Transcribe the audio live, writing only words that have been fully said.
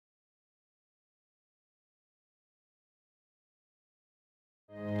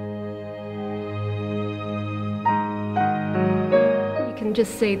can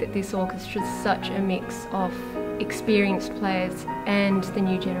just see that this orchestra is such a mix of experienced players and the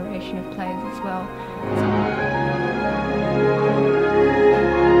new generation of players as well.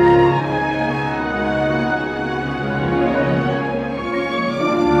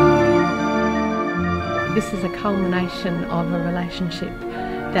 This is a culmination of a relationship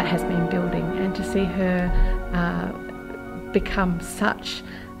that has been building, and to see her become such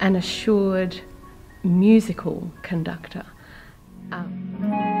an assured musical conductor. And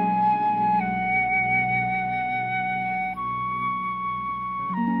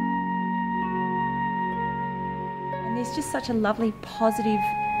there's just such a lovely positive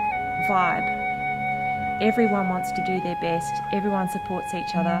vibe. Everyone wants to do their best, everyone supports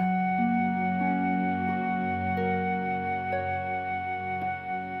each other.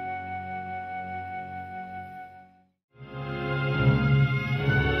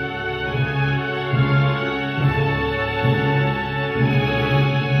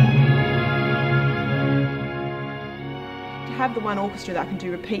 Have the one orchestra that I can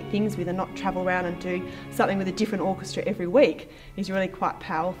do repeat things with and not travel around and do something with a different orchestra every week is really quite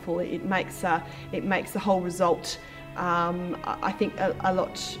powerful. It makes the whole result, I think, a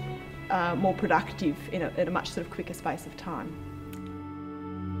lot more productive in a much sort of quicker space of time.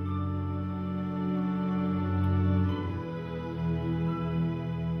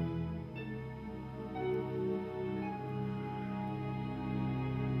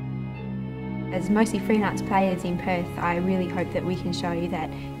 As mostly freelance players in Perth, I really hope that we can show you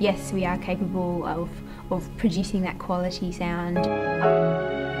that yes, we are capable of producing that quality sound.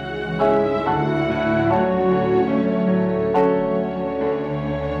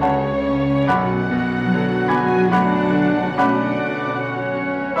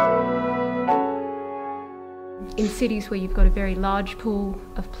 In cities where you've got a very large pool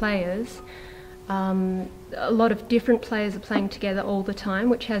of players, a lot of different players are playing together all the time,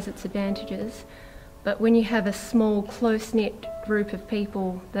 which has its advantages. But when you have a small, close-knit group of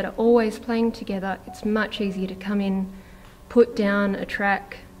people that are always playing together, it's much easier to come in, put down a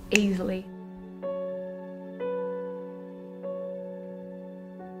track easily.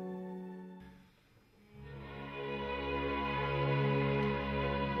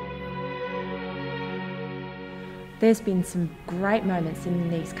 There's been some great moments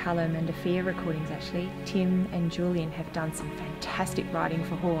in these Carlo Mandofia recordings actually. Tim and Julian have done some fantastic writing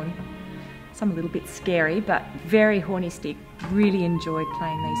for horn. Some a little bit scary, but very hornistic. Really enjoyed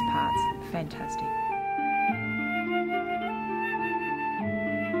playing these parts. Fantastic.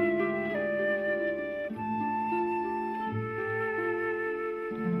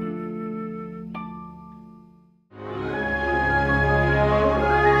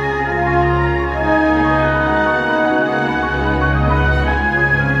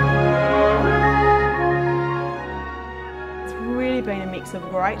 Been a mix of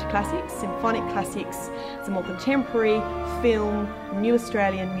great classics, symphonic classics, some more contemporary, film, new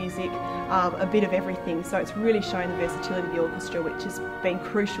Australian music, a bit of everything. So it's really showing the versatility of the orchestra, which has been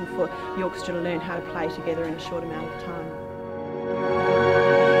crucial for the orchestra to learn how to play together in a short amount of time.